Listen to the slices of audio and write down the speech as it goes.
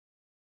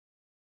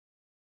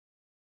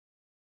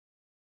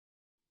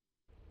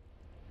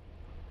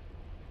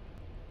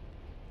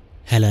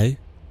Hello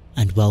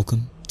and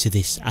welcome to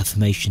this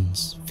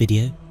affirmations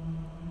video,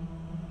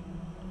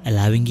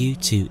 allowing you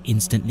to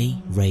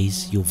instantly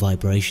raise your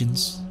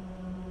vibrations.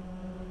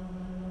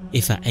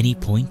 If at any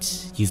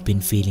point you've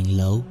been feeling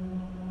low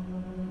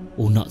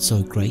or not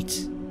so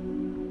great,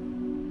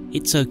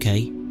 it's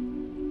okay.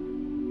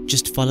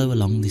 Just follow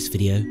along this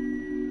video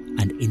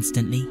and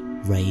instantly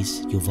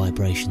raise your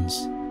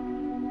vibrations.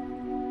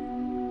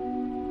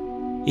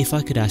 If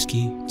I could ask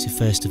you to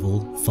first of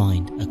all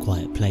find a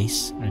quiet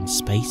place and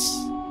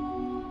space,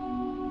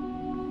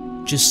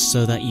 just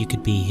so that you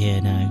could be here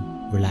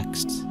now,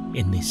 relaxed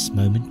in this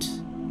moment,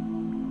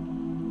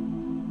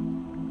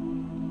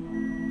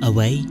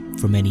 away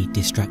from any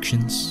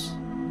distractions,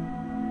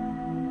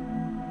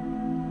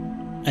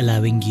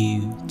 allowing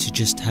you to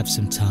just have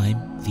some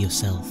time with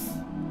yourself.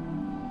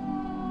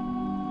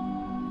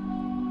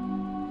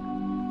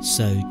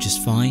 So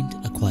just find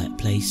a quiet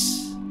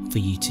place for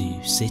you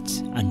to sit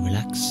and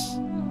relax,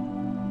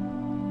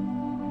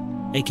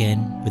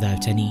 again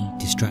without any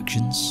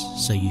distractions,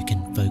 so you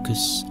can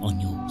focus on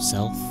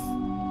yourself,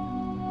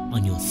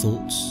 on your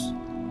thoughts,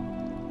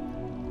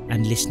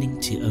 and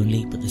listening to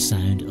only but the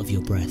sound of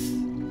your breath.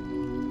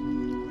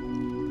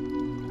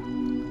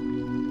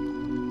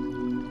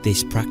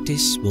 This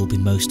practice will be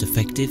most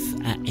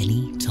effective at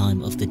any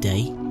time of the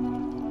day,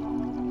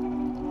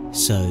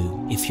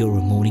 so if you're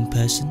a morning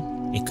person,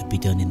 it could be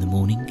done in the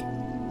morning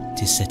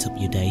to set up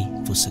your day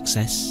for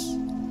success.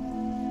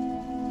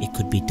 It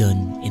could be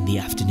done in the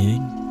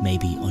afternoon,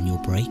 maybe on your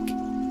break,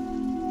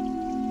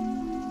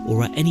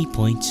 or at any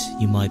point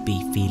you might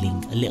be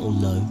feeling a little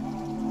low,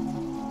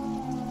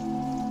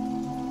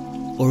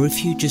 or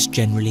if you just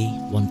generally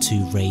want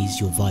to raise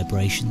your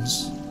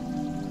vibrations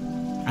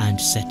and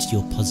set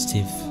your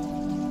positive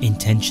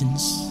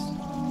intentions.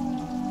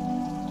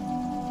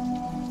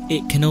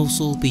 It can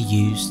also be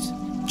used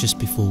just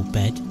before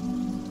bed,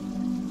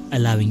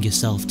 allowing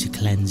yourself to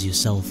cleanse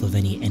yourself of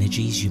any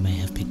energies you may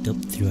have picked up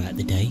throughout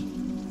the day.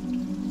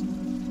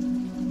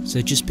 So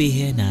just be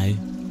here now,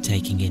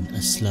 taking in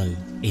a slow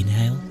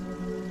inhale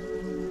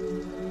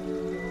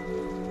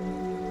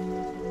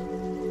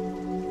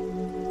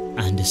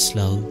and a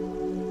slow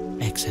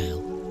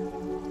exhale.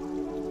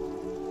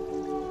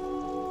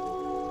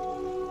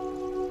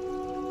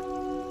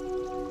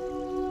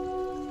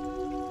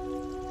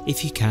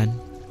 If you can,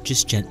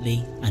 just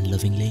gently and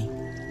lovingly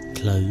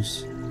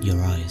close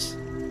your eyes.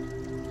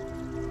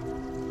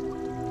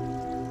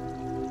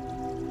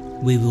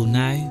 We will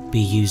now be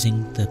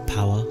using the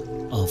power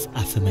of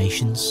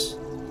affirmations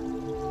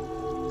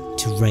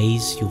to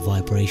raise your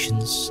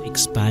vibrations,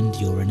 expand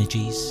your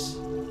energies,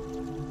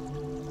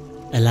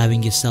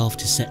 allowing yourself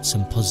to set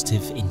some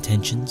positive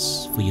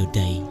intentions for your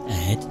day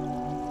ahead.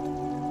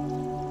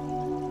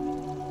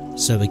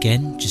 So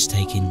again, just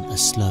take in a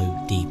slow,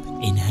 deep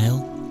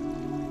inhale,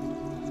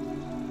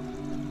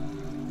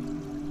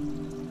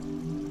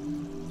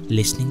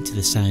 listening to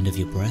the sound of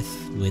your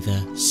breath with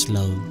a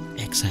slow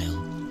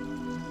exhale.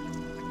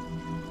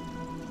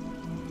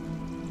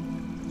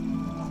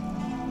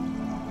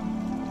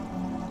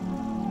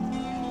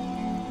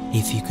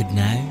 If you could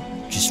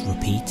now just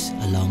repeat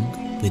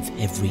along with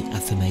every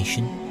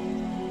affirmation,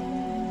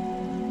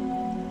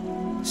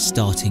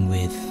 starting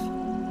with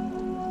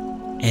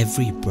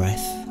every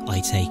breath I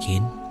take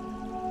in,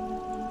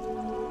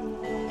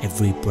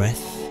 every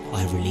breath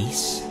I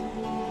release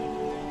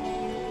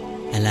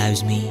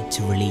allows me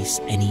to release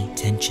any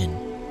tension.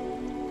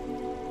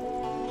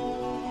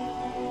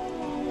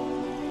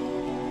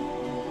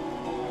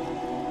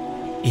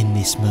 In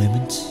this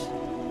moment,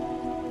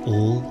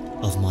 all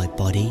of my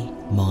body,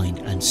 mind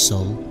and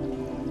soul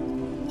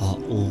are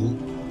all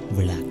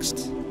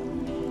relaxed.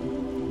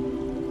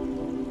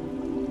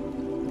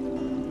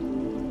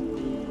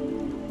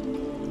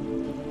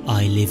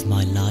 I live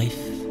my life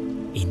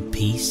in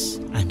peace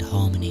and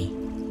harmony.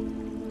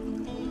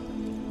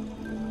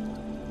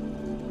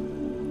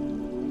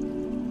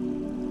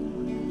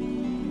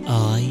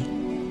 I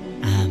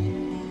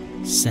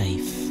am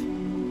safe.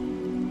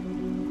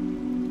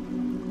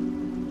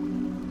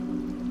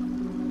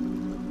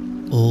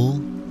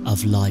 All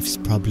of life's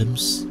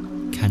problems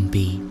can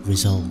be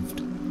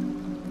resolved.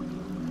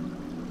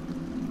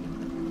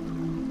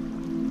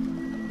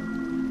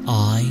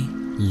 I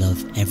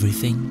love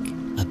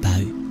everything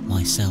about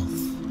myself.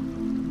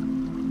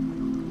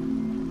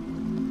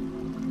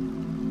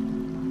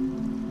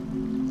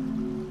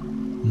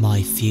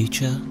 My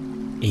future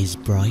is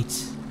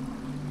bright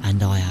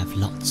and I have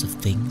lots of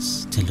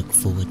things to look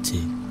forward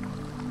to.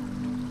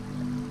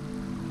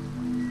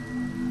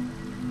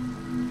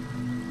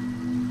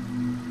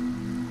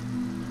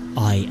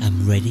 I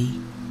am ready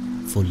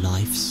for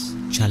life's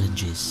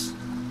challenges.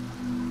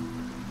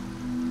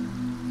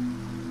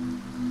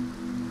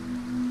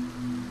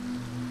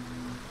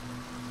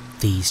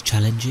 These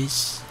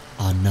challenges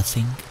are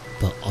nothing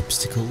but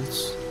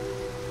obstacles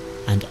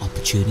and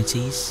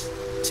opportunities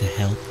to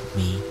help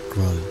me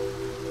grow.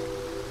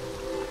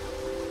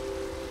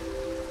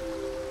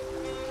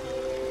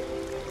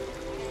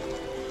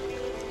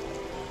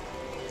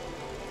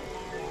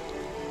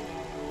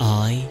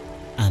 I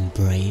am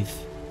brave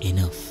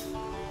enough.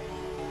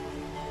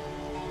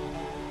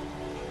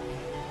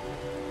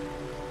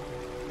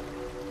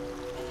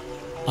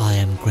 I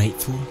am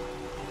grateful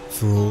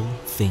for all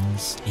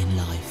things in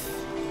life.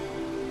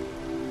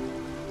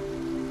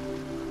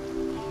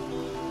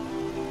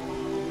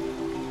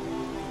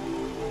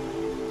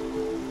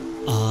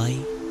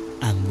 I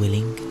am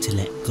willing to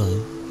let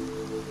go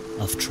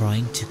of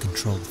trying to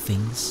control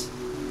things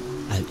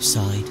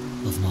outside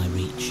of my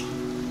reach.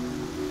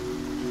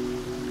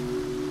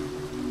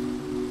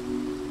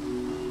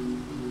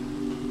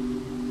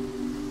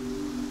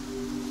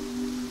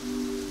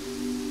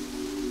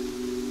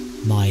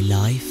 My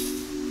life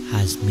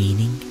has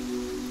meaning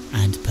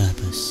and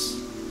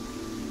purpose.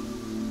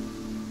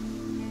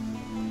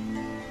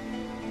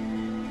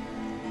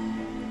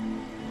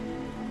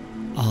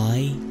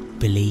 I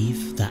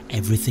believe that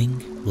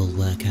everything will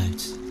work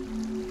out.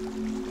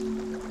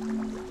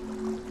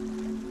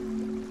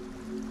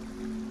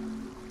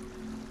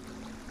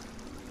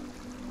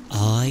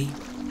 I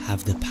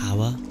have the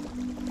power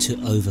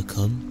to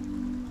overcome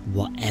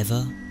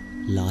whatever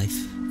life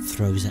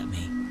throws at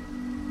me.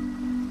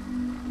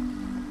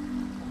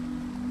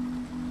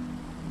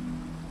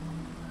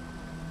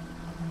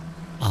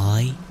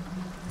 I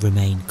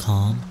remain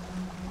calm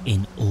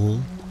in all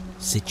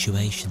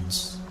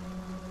situations.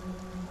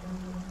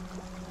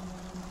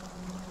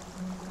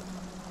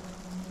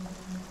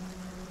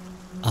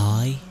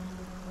 I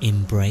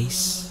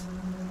embrace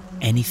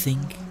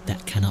anything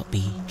that cannot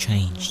be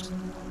changed.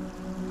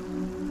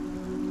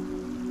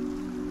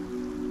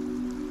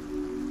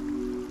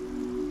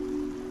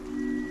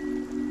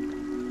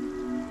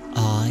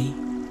 I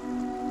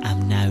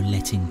am now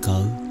letting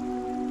go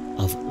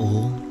of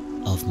all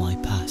of my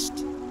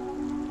past.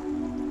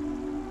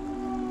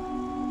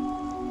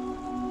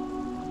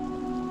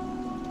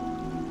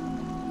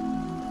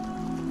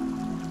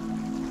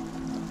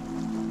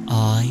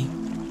 I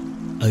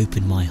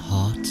open my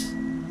heart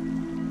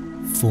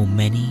for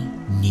many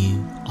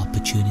new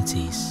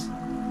opportunities.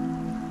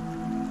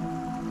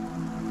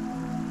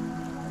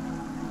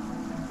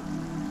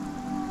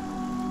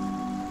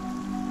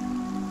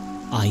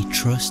 I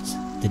trust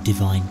the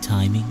divine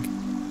timing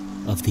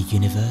of the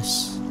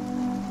universe,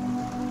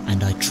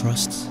 and I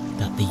trust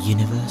that the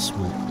universe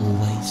will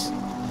always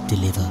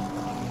deliver.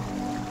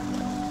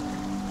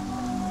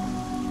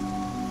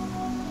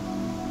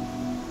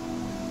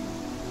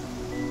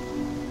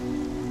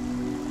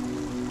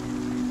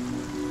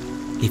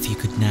 If you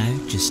could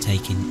now just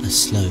take in a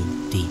slow,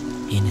 deep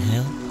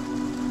inhale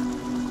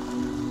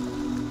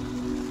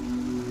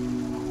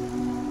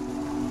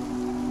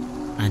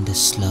and a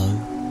slow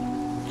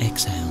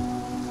exhale.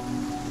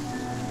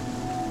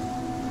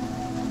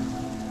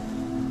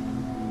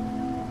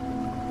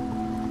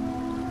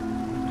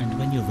 And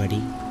when you're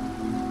ready,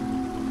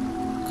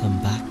 come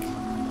back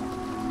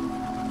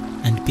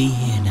and be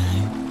here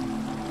now,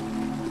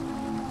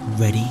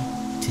 ready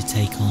to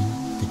take on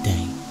the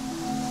day.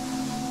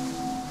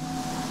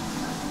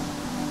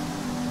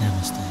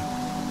 Namaste.